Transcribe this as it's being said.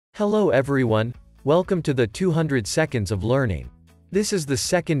Hello everyone, welcome to the 200 Seconds of Learning. This is the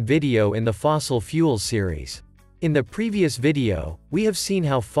second video in the fossil fuels series. In the previous video, we have seen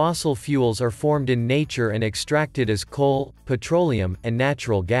how fossil fuels are formed in nature and extracted as coal, petroleum, and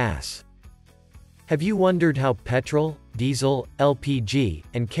natural gas. Have you wondered how petrol, diesel, LPG,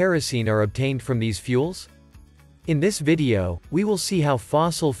 and kerosene are obtained from these fuels? In this video, we will see how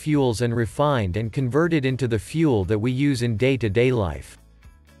fossil fuels are refined and converted into the fuel that we use in day-to-day life.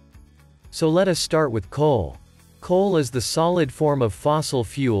 So let us start with coal. Coal is the solid form of fossil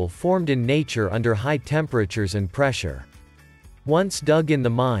fuel formed in nature under high temperatures and pressure. Once dug in the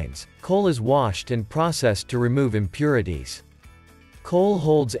mines, coal is washed and processed to remove impurities. Coal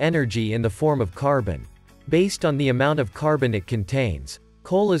holds energy in the form of carbon. Based on the amount of carbon it contains,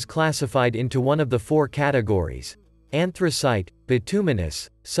 coal is classified into one of the four categories: anthracite, bituminous,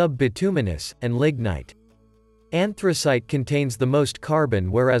 subbituminous, and lignite. Anthracite contains the most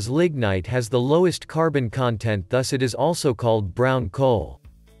carbon, whereas lignite has the lowest carbon content, thus it is also called brown coal.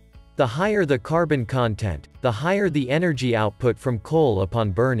 The higher the carbon content, the higher the energy output from coal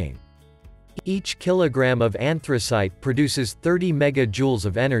upon burning. Each kilogram of anthracite produces 30 megajoules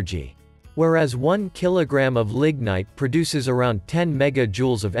of energy, whereas 1 kilogram of lignite produces around 10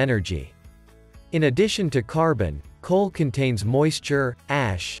 megajoules of energy. In addition to carbon, coal contains moisture,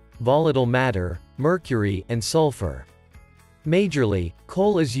 ash, volatile matter, mercury, and sulfur. Majorly,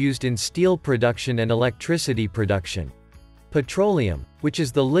 coal is used in steel production and electricity production. Petroleum, which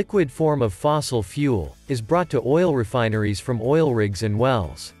is the liquid form of fossil fuel, is brought to oil refineries from oil rigs and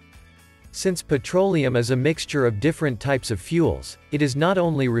wells. Since petroleum is a mixture of different types of fuels, it is not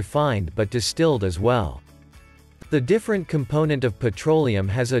only refined but distilled as well. The different component of petroleum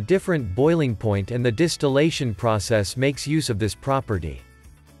has a different boiling point, and the distillation process makes use of this property.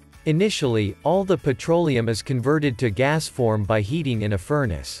 Initially, all the petroleum is converted to gas form by heating in a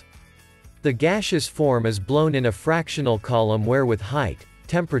furnace. The gaseous form is blown in a fractional column where with height,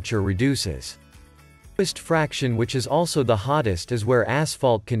 temperature reduces. The lowest fraction, which is also the hottest, is where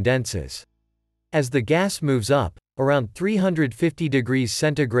asphalt condenses. As the gas moves up, around 350 degrees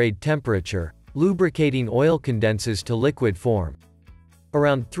centigrade temperature, lubricating oil condenses to liquid form.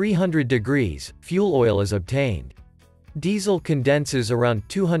 Around 300 degrees, fuel oil is obtained. Diesel condenses around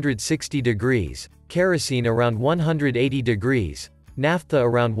 260 degrees, kerosene around 180 degrees, naphtha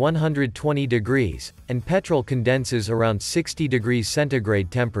around 120 degrees, and petrol condenses around 60 degrees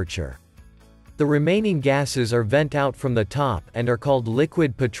centigrade temperature. The remaining gases are vent out from the top and are called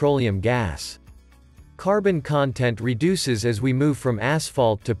liquid petroleum gas. Carbon content reduces as we move from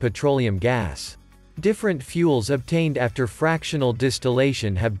asphalt to petroleum gas. Different fuels obtained after fractional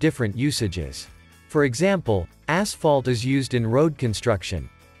distillation have different usages. For example, asphalt is used in road construction.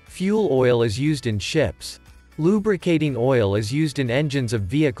 Fuel oil is used in ships. Lubricating oil is used in engines of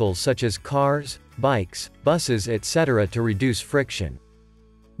vehicles such as cars, bikes, buses, etc. to reduce friction.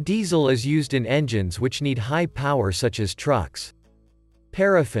 Diesel is used in engines which need high power such as trucks.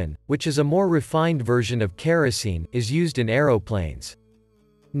 Paraffin, which is a more refined version of kerosene, is used in aeroplanes.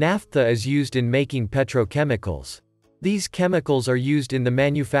 Naphtha is used in making petrochemicals. These chemicals are used in the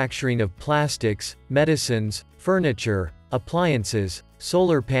manufacturing of plastics, medicines, furniture, appliances,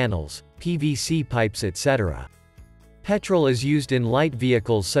 solar panels, PVC pipes, etc. Petrol is used in light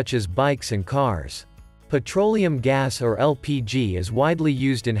vehicles such as bikes and cars. Petroleum gas or LPG is widely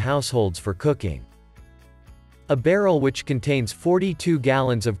used in households for cooking. A barrel which contains 42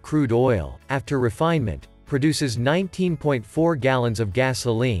 gallons of crude oil, after refinement, produces 19.4 gallons of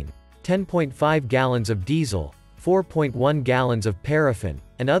gasoline, 10.5 gallons of diesel, 4.1 gallons of paraffin,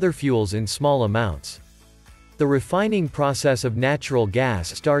 and other fuels in small amounts. The refining process of natural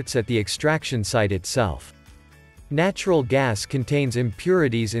gas starts at the extraction site itself. Natural gas contains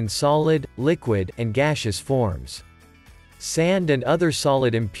impurities in solid, liquid, and gaseous forms. Sand and other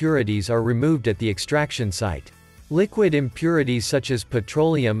solid impurities are removed at the extraction site. Liquid impurities such as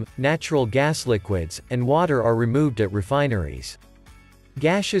petroleum, natural gas liquids, and water are removed at refineries.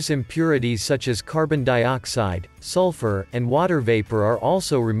 Gaseous impurities such as carbon dioxide, sulfur, and water vapor are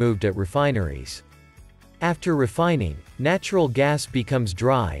also removed at refineries. After refining, natural gas becomes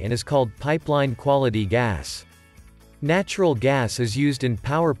dry and is called pipeline quality gas. Natural gas is used in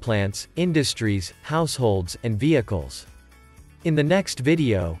power plants, industries, households, and vehicles. In the next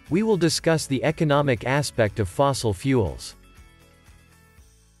video, we will discuss the economic aspect of fossil fuels.